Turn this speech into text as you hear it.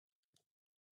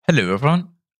Hello everyone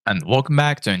and welcome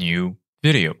back to a new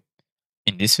video.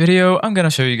 In this video, I'm gonna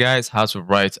show you guys how to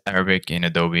write Arabic in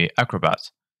Adobe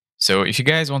Acrobat. So if you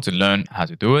guys want to learn how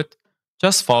to do it,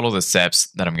 just follow the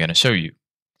steps that I'm gonna show you.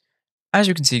 As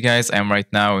you can see guys, I am right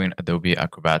now in Adobe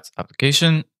Acrobat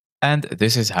application and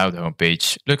this is how the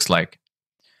homepage looks like.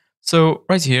 So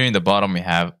right here in the bottom we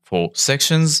have 4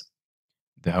 sections: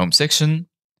 the home section,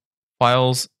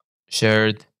 files,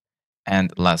 shared,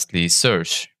 and lastly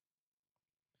search.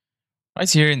 Right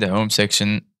here in the home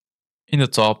section, in the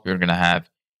top, you're going to have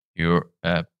your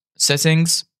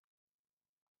settings.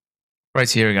 Right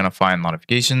here, you're going to find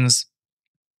notifications.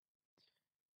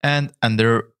 And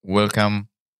under welcome,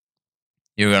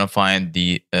 you're going to find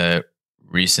the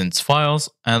recent files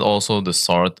and also the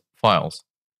start files.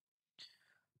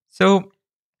 So,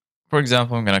 for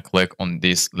example, I'm going to click on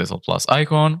this little plus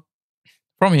icon.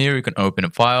 From here, you can open a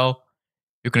file.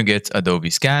 You can get Adobe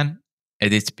Scan,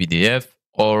 edit PDF,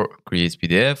 or create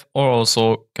PDF, or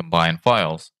also combine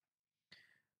files.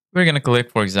 We're going to click,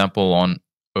 for example, on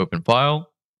open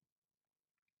file.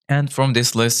 And from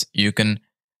this list, you can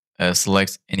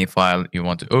select any file you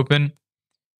want to open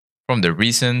from the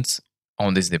recent,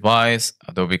 on this device,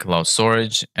 Adobe Cloud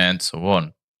Storage, and so on.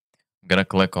 I'm going to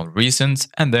click on recent,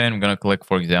 and then I'm going to click,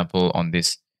 for example, on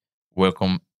this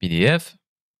welcome PDF.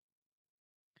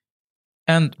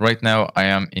 And right now I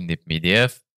am in the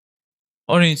PDF.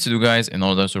 All you need to do, guys, in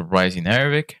order to write in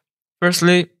Arabic,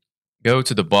 firstly, go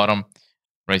to the bottom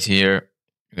right here.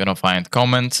 You're going to find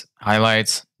comment,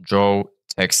 highlights, draw,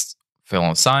 text, fill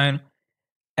and sign,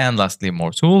 and lastly,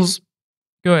 more tools.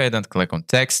 Go ahead and click on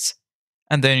text,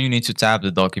 and then you need to tap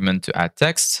the document to add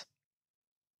text.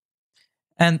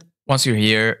 And once you're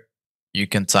here, you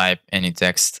can type any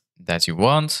text that you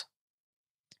want.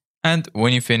 And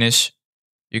when you finish,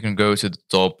 you can go to the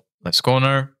top left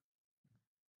corner,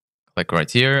 click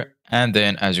right here, and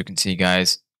then as you can see,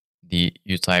 guys,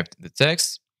 you typed the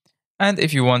text. And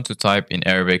if you want to type in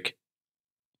Arabic,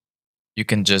 you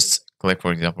can just click,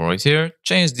 for example, right here,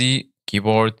 change the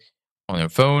keyboard on your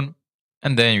phone,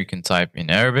 and then you can type in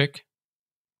Arabic,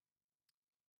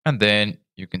 and then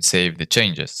you can save the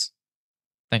changes.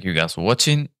 Thank you guys for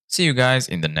watching. See you guys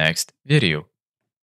in the next video.